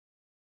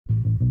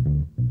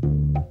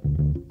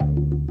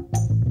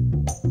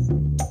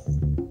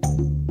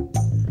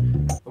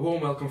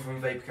Warm welcome from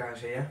Vape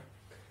guys here.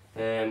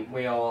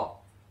 We are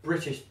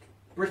British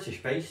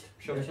based,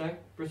 shall we say?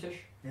 British?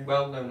 Yeah.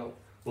 Well, no.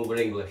 Well, we're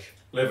English.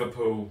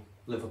 Liverpool.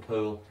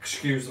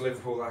 Excuse the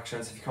Liverpool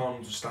accent. If you can't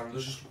understand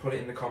us, just put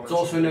it in the comments. It's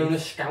also known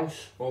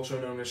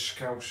as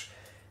Scouse.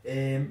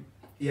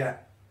 Yeah.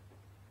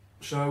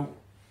 So,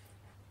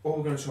 what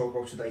we're going to talk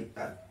about today,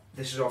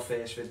 this is our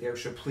first video,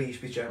 so please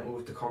be gentle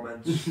with the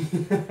comments.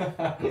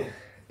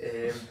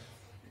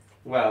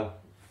 Well,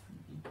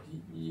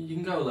 you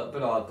can go a little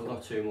bit hard, but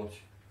not too much.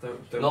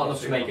 Don't not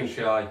enough to make him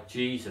shy.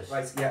 Jesus.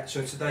 Right, yeah,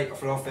 so today,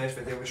 for our first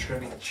video, we're just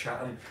going to be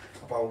chatting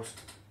about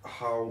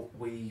how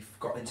we've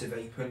got into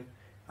vaping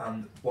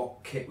and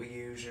what kit we're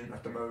using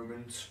at the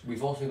moment.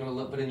 We've also got a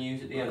little bit of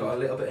news at the end. Got a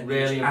little bit of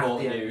really news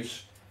important at the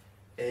news.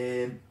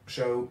 End.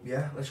 So,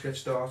 yeah, let's get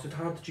started.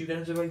 How did you get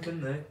into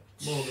vaping there,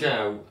 Morgan?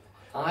 So,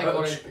 I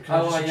got it.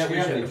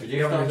 We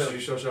haven't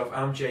introduced ourselves.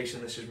 I'm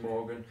Jason, this is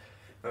Morgan.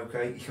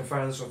 Okay, you can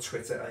find us on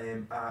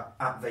Twitter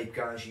at Vape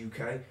Guys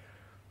UK.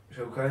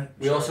 Okay.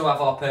 We also have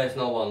our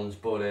personal ones,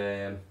 but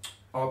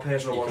our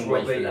personal ones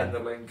will be in the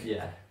link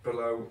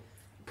below.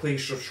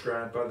 Please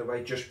subscribe, by the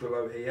way, just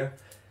below here.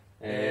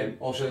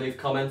 Also leave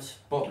comments,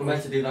 but we're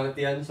meant to do that at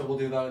the end, so we'll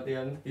do that at the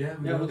end. Yeah,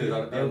 we'll do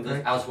that at the end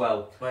as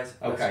well. Right,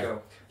 okay. Let's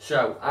go.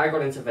 So I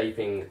got into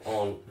vaping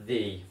on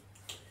the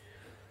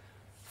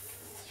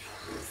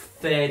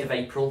 3rd of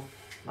April.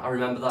 I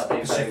remember that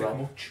day very well.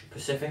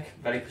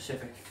 Very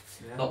Pacific.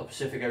 Yeah. Not the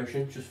Pacific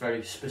Ocean, just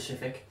very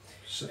specific.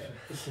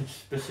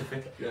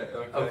 Specific. Yeah,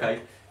 okay.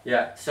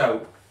 Yeah,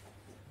 so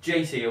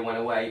JC went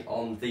away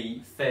on the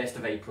 1st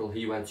of April.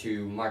 He went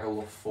to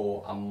Magaluf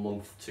for a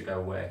month to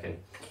go working,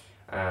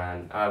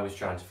 and I was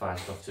trying to find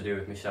stuff to do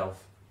with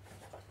myself.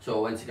 So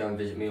I went to go and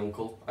visit my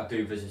uncle. I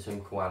do visit him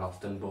quite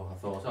often, but I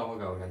thought, oh, I'll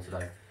go again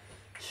today.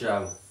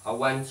 So I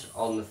went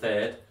on the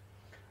 3rd,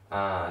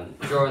 and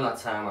during that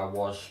time I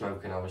was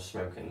smoking. I wasn't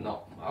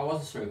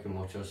smoking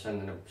much. I was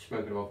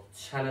smoking about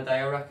 10 a day,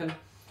 I reckon.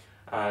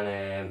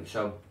 And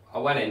so I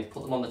went in,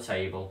 put them on the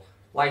table,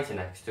 lighter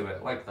next to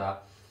it, like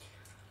that,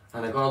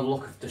 and I got a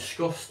look of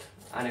disgust,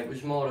 and it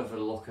was more of a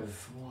look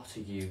of, what are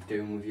you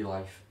doing with your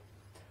life?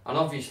 And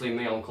obviously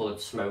my uncle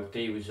had smoked.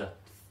 He was a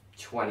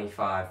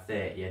 25,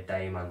 30 a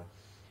day man,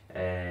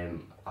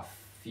 a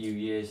few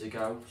years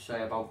ago,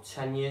 say about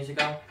 10 years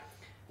ago.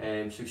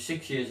 So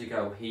 6 years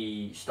ago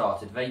he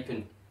started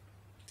vaping.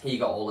 He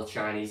got all the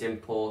Chinese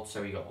imports,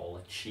 so he got all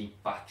the cheap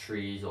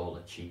batteries, all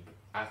the cheap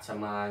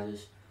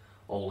atomizers,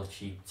 all the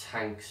cheap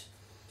tanks,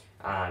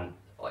 and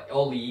like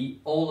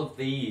all of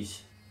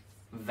these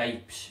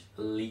vapes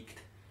leaked.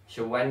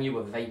 So when you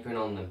were vaping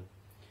on them,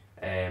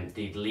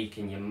 they'd leak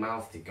in your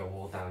mouth, they'd go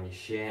all down your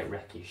shirt,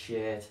 wreck your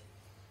shirt.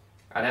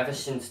 And ever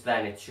since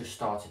then, it's just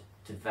started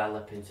to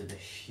develop into this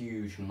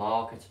huge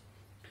market.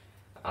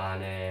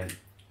 And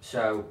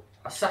so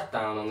I sat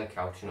down on the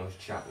couch and I was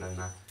chatting and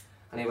that,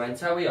 and he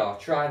went, "Oh, we are,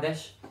 try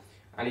this,"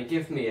 and he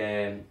gave me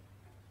it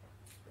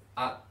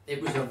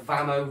was a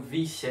Vamo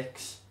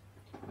V6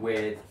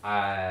 with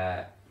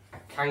a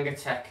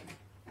Kangertech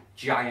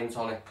giant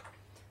on it,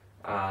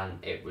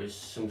 and it was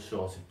some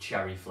sort of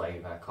cherry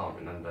flavour. I can't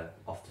remember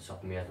off the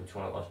top of my head which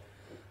one it was.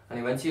 And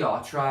he went, "Yeah,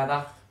 I'll try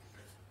that."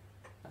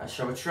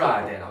 So I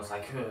tried it and I was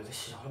like, "Oh,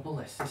 this is horrible,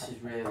 this is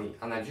really..."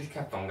 And I just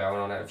kept on going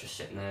on it. I was just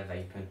sitting there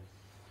vaping.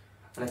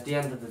 And at the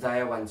end of the day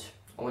I want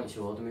you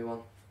to order me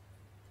one.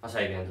 I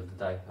say the end of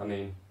the day, I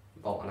mean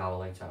about an hour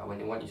later. I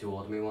want you to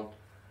order me one.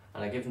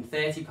 And I gave him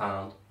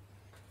 £30,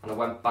 and I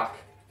went back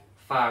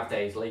 5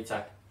 days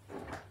later,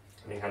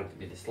 and he handed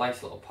me this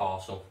nice little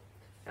parcel,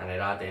 and it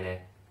had in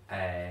it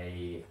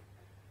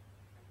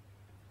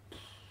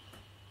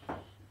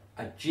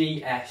a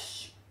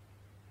GS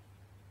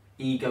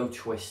Ego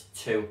Twist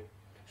 2.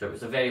 So it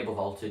was a variable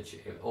voltage.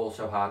 It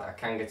also had a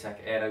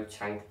Kangertech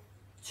Aerotank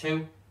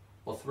 2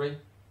 or 3,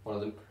 one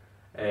of them,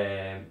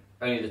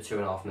 only the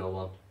 2.5mm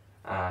one,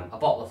 and a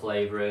bottle of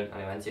flavouring,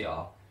 and I went,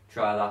 "Yeah,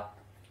 try that."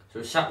 So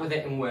I sat with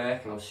it in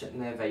work, and I was sitting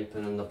there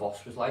vaping, and the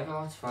boss was like,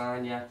 "Oh, it's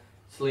fine, yeah,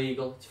 it's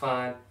legal, it's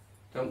fine,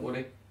 don't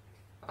worry."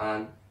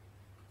 And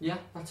yeah,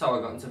 that's how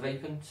I got into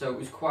vaping. So it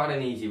was quite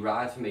an easy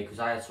ride for me, because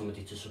I had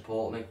somebody to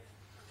support me.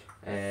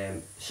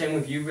 Same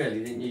with you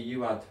really, didn't you?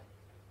 You had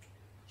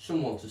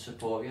someone to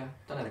support you.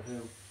 Don't know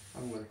who. I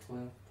haven't got a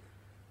clue.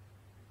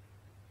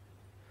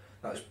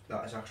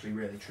 That is actually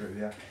really true,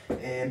 yeah.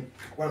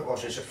 What it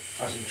was is,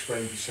 as you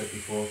explained, you said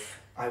before,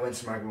 I went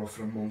to Magaluf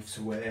for a month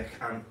to work,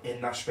 and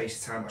in that space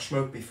of time, I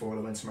smoked before I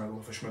went to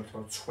Magaluf. I smoked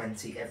about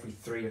 20 every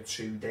 3 or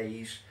 2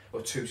 days,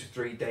 or 2 to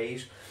 3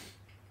 days.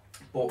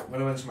 But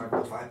when I went to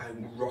Magaluf, I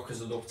rockers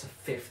it up to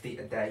 50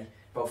 a day,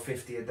 about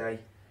 50 a day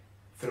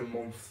for a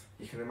month.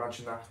 You can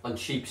imagine that. On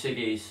cheap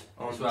ciggies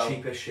as well.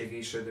 Cheapest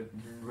ciggies, so they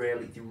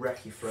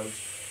wreck your throat.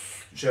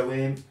 So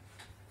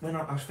when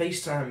I was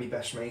FaceTiming my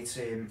best mate,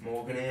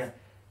 Morgan here,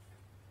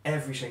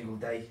 every single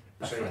day.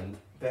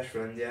 Best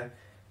friend, yeah.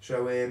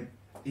 So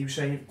he was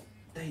saying,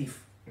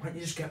 "Dave, why don't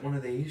you just get one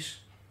of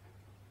these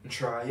and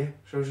try it?"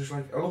 So I was just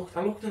like, I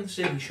looked in the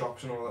city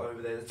shops and all that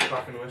over there, the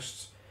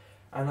tobacconists,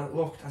 And I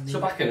looked and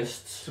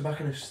Tobacconists.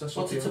 Tobacconists, that's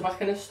what What's a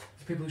tobacconist?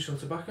 the people who sell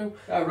tobacco.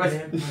 Oh, right.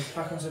 Went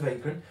back onto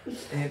vaping.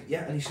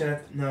 Yeah, and he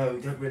said, no,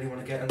 you don't really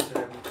want to get into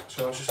them.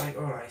 So I was just like,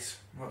 alright,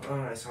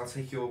 I'll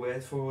take your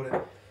word for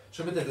it.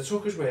 So I did, I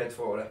took his word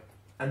for it.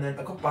 And then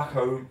I got back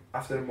home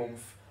after a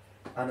month.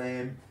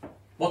 And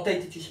what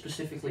date did you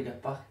specifically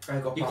get back? You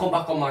back come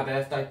back on my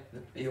birthday.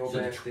 Your So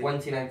birthday. the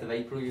 29th of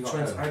April you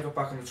got home. I got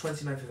back on the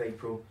 29th of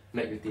April.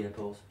 Met you at the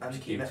airport. And It's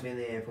he cute. met me in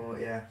the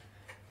airport, yeah.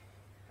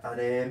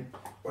 And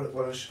what it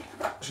was,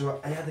 so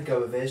I had to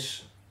go with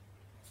his.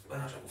 And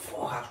I was like, fuck,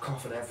 I was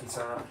coughing every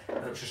time, and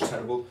it was just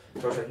terrible.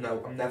 So I was like,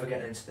 no, I'm never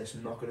getting into this.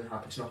 It's not going to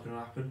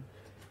happen.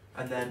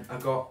 And then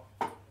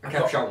I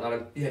kept shouting at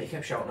him. Yeah, he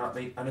kept shouting at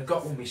me, and I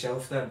got one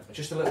myself then.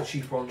 Just a little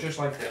cheap one, just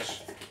like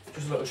this.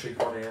 Just a little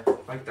cheap one here,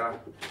 like that.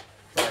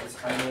 Right,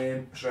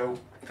 and so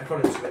I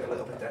got into it a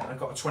little bit then. I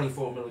got a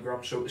 24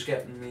 milligram, so it was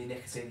getting me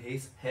nicotine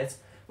hit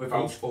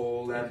without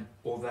all them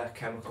other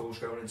chemicals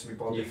going into my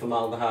body. Your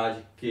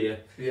formaldehyde, gear.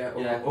 Yeah,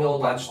 all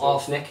that that stuff.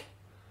 arsenic.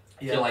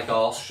 Yeah. Do you like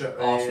arse? So,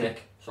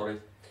 arsenic, sorry.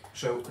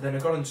 So then I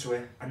got into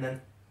it, and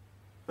then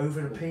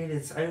over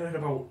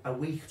about a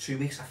week, 2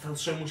 weeks, I felt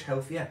so much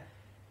healthier,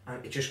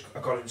 and I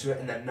got into it,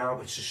 and then now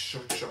it's just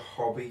such a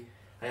hobby.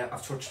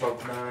 I've touched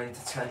about 9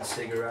 to 10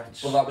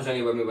 cigarettes. Well, that was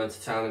only when we went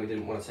to town and we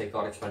didn't want to take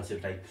our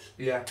expensive vapes.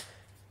 Yeah,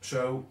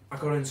 so I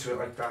got into it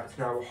like that. It's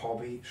now a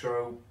hobby,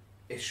 so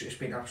it's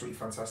been absolutely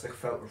fantastic.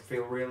 I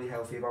feel really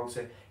healthy about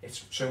it.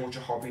 It's so much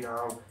a hobby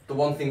now. The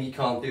one thing you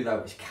can't do though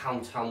is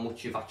count how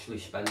much you've actually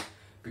spent,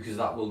 because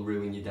that will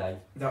ruin your day.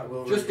 That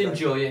will just really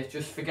enjoy it.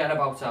 Just forget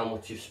about how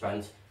much you've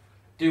spent.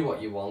 Do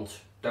what you want.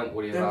 Don't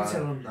worry Don't about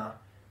tell them that,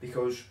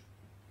 because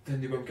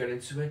then they won't get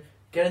into it.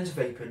 Get into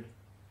vaping.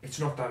 It's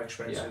not that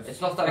expensive. Yeah,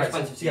 it's not that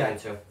expensive to get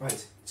into.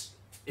 Right.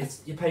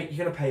 You're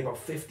gonna pay about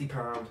 £50,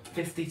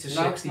 £50 to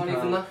 £60. Not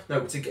even that.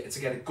 No, to get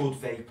a good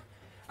vape.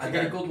 To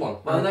get a good one.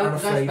 and Well, no, a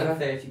because I flavour.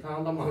 spent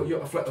 £30 on mine.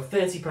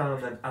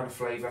 £30 then, and a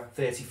flavour,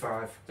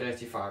 £35.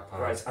 £35.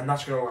 Right, and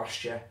that's gonna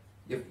last you.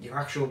 Your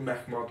actual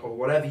mech mod or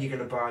whatever you're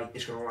gonna buy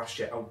is gonna last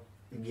you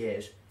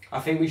years. I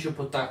think we should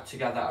put that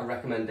together, a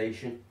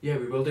recommendation. Yeah,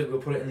 we will do. We'll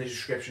put it in the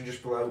description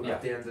just below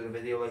at the end of the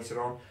video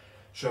later on.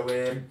 So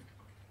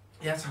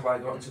yeah, that's how I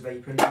got into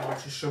vaping.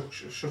 It's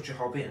just such a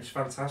hobby, and it's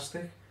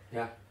fantastic.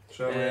 Yeah.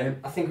 So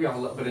I think we have a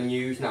little bit of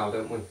news now,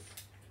 don't we?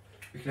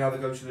 we can either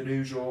go to the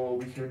news or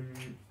we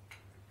can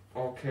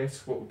our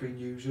kit, what we've been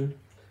using.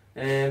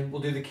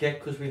 We'll do the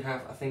kit because we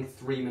have, I think,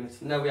 3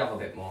 minutes. No, we have a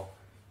bit more.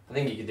 I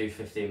think you could do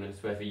 15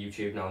 minutes worth of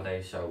YouTube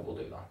nowadays, so we'll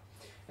do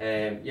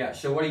that. Yeah,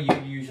 so what are you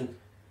using?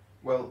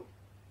 Well,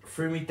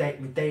 through my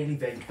daily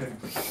vaping,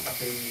 I've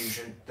been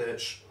using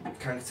the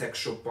Kangertech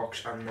sub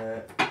box and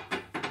the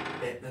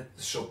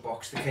sub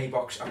box, the K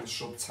box and the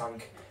sub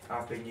tank.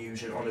 I've been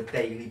using on a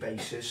daily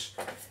basis.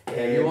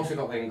 You also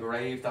got it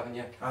engraved, haven't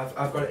you?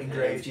 I've got it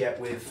engraved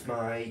with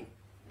my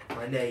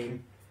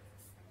name,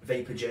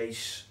 Vapor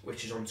Jace,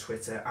 which is on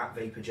Twitter at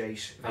Vapor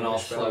Jace. And our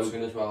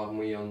slogan as well, haven't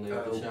we, on the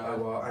other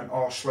side? And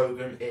our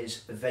slogan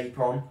is Vape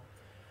On.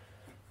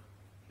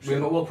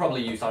 So we'll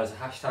probably use that as a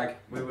hashtag.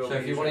 We will. So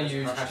if you want to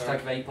use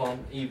hashtag Vape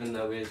On, even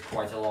though it's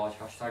quite a large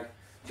hashtag,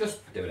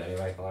 just do it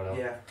anyway. Why not?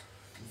 Yeah,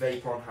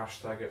 Vape On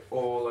hashtag it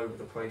all over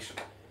the place.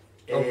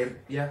 Okay.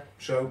 Yeah,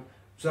 so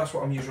that's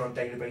what I'm using on a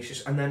daily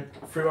basis, and then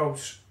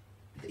throughout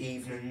the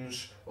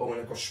evenings or when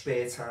I've got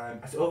spare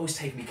time, I always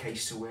take my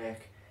case to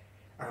work,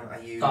 and I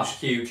use that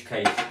huge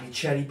case. my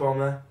Cherry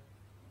Bomber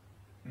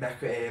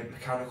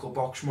mechanical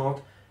box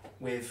mod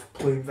with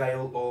Plume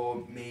Veil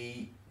or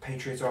me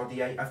Patriot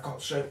RDA. I've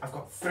got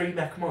 3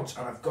 mech mods,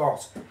 and I've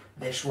got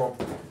this one.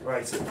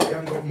 Right, I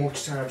haven't got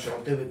much time, so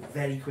I'll do it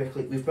very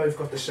quickly. We've both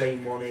got the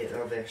same one here,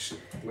 this.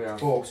 Yeah.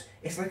 But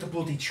it's like a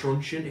bloody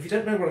truncheon. If you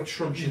don't know what a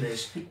truncheon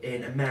is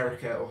in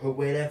America or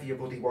wherever you're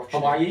bloody watching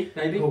Hawaii,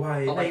 maybe?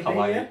 Hawaii, I like maybe,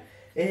 Hawaii.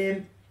 yeah.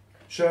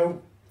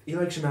 So he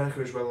likes America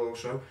as well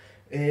also.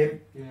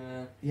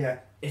 Yeah,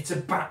 it's a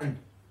baton.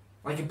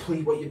 Like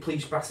what your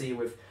police batter you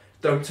with.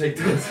 Don't take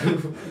that.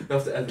 You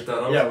have to edit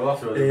that out. Yeah, we'll have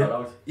to edit that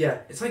out. Yeah,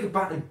 it's like a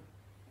baton.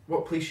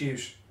 What police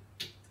use?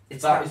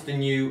 That is the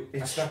new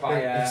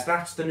Aspire.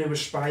 That's the new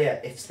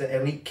Aspire. It's the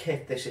elite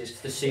kit. This is.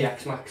 It's the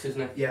CX Max,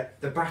 isn't it? Yeah,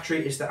 the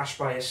battery is the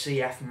Aspire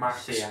CF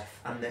Max. CF.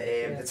 And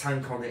the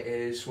tank on it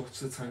is, what's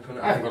the tank on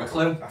it? I haven't got a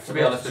clue, to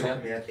be honest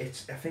with you.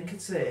 I think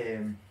it's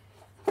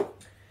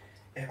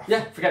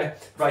yeah, forget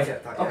it. Right,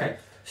 that, yeah. okay.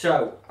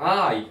 So,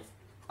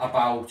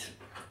 about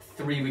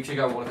 3 weeks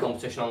ago, won a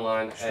competition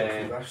online.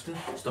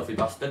 Stuffy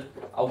Bastard.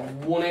 I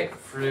won it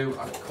through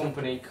a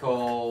company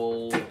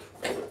called...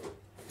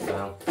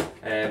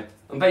 and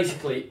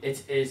basically,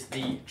 it is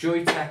the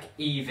Joytech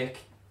Evic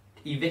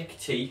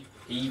VT.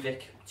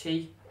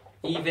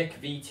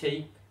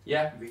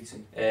 Yeah.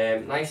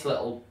 VT. Nice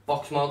little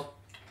box mod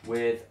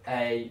with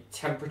a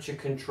temperature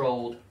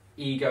controlled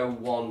Ego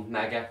 1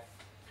 Mega.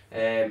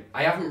 I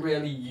haven't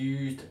really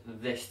used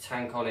this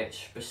tank on it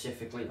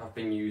specifically. I've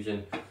been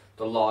using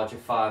the larger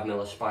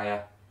 5mm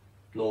Aspire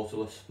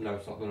Nautilus. No,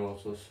 it's not the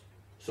Nautilus.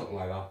 Something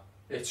like that.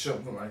 It's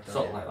something like that.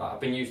 Something like that. I've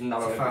been using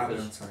that It's a one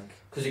 5 tank.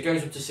 because it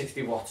goes up to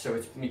 60 watts, so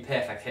it's my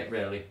perfect hit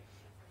really.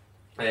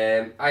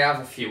 I have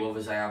a few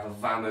others. I have a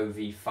Vamo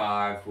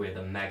V5 with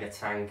a mega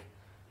tank.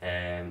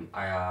 I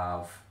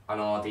have an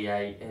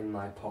RDA in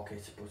my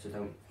pocket, but I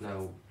don't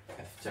know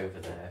if it's over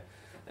there.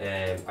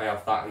 I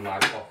have that in my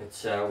pocket,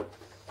 so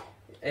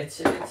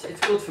it's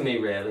good for me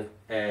really.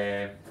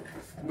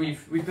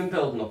 We've been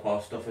building up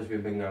our stuff as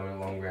we've been going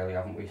along, really,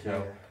 haven't we?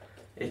 So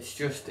it's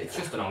just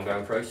an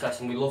ongoing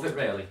process, and we love it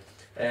really.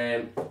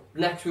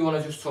 Next, we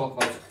want to just talk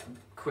about a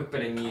quick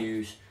bit of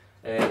news.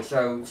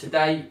 So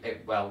today,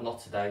 well, not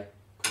today,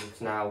 because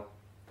it's now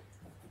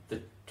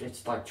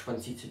it's like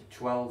 20 to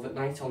 12 at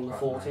night on the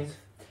 14th,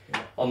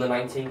 on the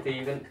 19th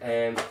even.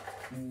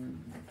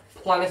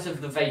 Planet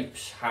of the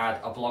Vapes had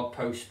a blog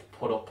post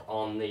put up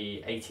on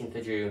the 18th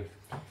of June.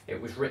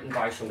 It was written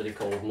by somebody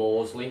called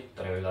Morsley,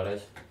 don't know who that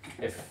is,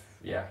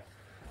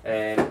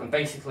 and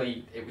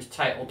basically it was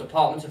titled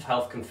Department of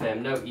Health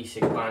confirm no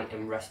e-cig ban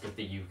in rest of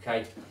the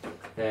UK.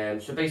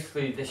 So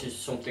basically this is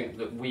something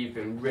that we've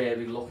been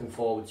really looking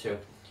forward to.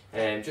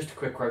 Just a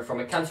quick quote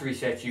from it. Cancer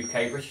Research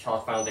UK, British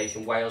Heart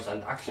Foundation Wales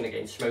and Action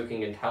Against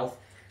Smoking and Health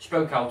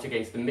spoke out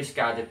against the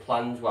misguided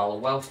plans, while a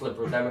Welsh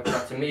Liberal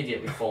Democrat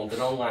immediately formed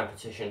an online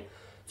petition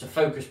to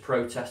focus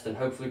protest and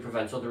hopefully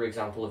prevent other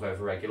example of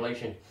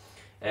over-regulation.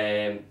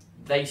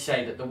 They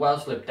say that the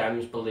Welsh Lib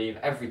Dems believe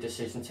every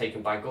decision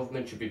taken by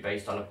government should be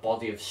based on a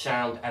body of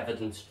sound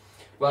evidence.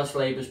 Welsh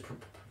Labour's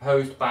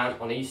proposed ban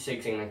on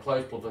e-cigs in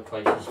enclosed public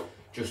places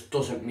just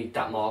doesn't meet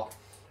that mark.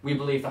 We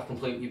believe that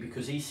completely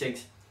because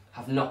e-cigs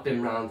have not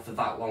been around for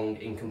that long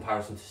in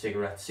comparison to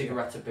cigarettes.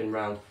 Cigarettes have been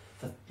around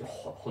for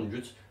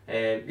hundreds,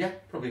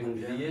 probably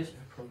hundreds of years.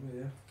 Yeah, probably,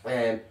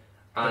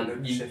 and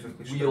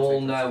we all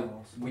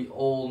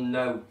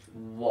know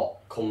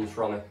what comes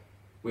from it.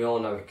 We all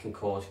know it can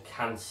cause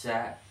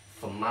cancer,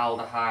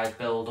 formaldehyde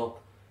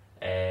build-up.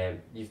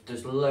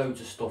 There's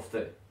loads of stuff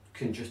that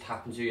can just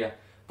happen to you.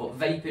 But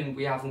vaping,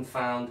 we haven't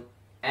found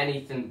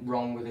anything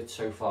wrong with it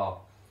so far.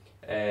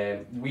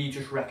 We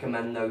just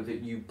recommend though that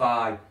you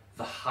buy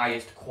the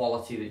highest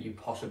quality that you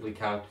possibly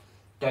can.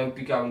 Don't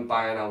be going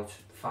buying out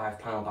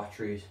 £5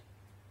 batteries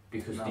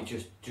because they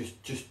just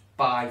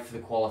buy for the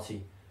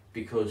quality,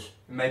 because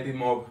maybe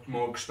more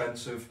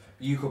expensive.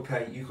 You could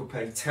pay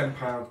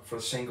 £10 for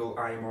a single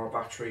IMR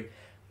battery,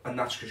 and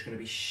that's just going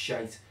to be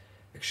shite.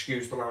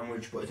 Excuse the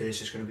language, but it is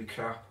just going to be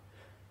crap.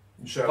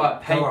 So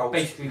pay about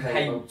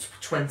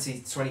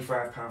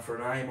 £20-25 for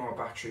an IMR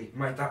battery.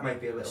 That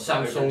might be a little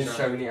Samsung,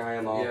 Sony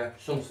IMR,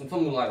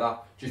 something like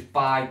that. Just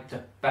buy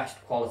the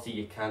best quality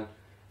you can.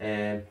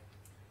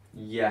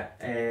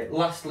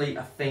 Lastly,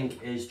 I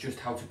think is just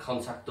how to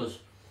contact us.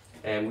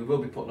 We will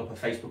be putting up a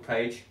Facebook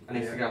page, an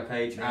Instagram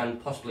page,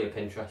 and possibly a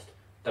Pinterest.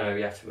 Don't know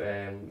yet.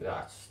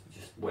 That's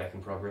just work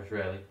in progress,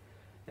 really.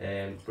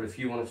 But if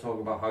you want to talk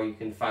about how you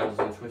can find us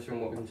on Twitter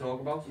and what we can talk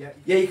about,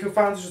 you can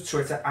find us on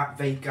Twitter at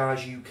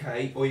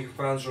VapeGuysUK, or you can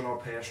find us on our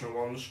personal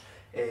ones.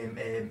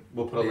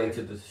 We'll put a link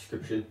to the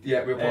description.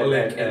 Yeah, we'll put a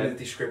link in the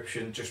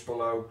description just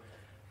below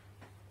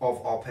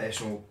of our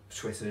personal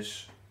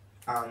Twitters,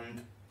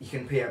 and you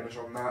can PM us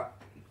on that.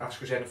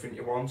 Ask us anything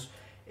you want.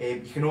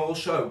 You can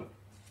also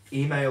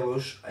email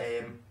us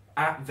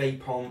at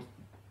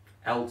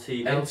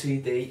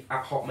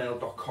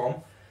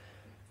vapeonltd@hotmail.com.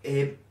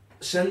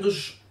 Send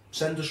us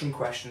some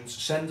questions.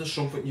 Send us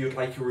something you'd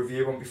like a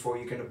review on before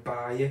you're going to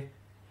buy it,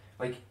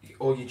 like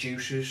all your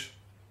juices.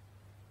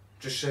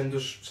 Just send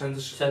us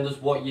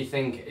what you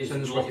think is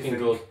looking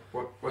good.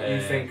 What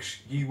you think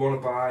you want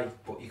to buy,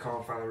 but you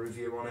can't find a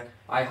review on it.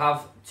 I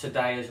have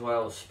today as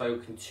well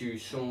spoken to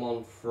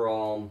someone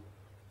from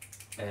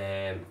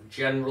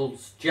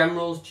General's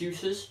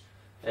Juices,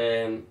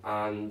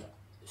 and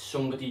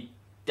somebody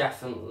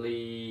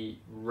definitely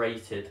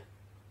rate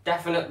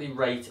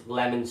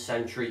Lemon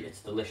Century.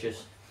 It's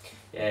delicious.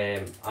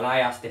 And I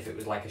asked if it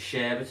was like a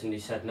sherbet, and he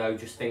said no,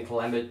 just think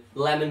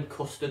lemon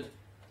custard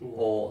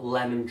or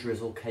lemon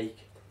drizzle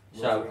cake.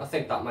 So I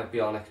think that might be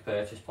our next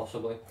purchase,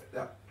 possibly.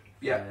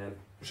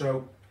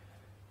 So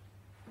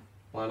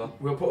why not?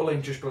 We'll put a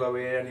link just below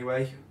here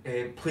anyway.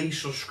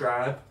 Please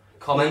subscribe.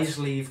 Please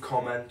leave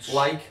comments.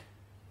 Like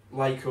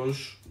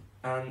us,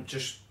 and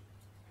just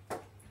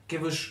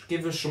give us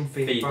some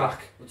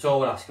feedback. That's all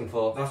we're asking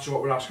for. That's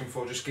what we're asking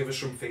for. Just give us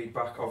some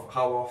feedback of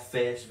how our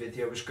first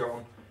video has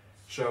gone.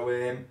 So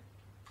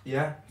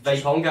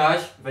vape on,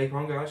 guys. Vape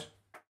on, guys.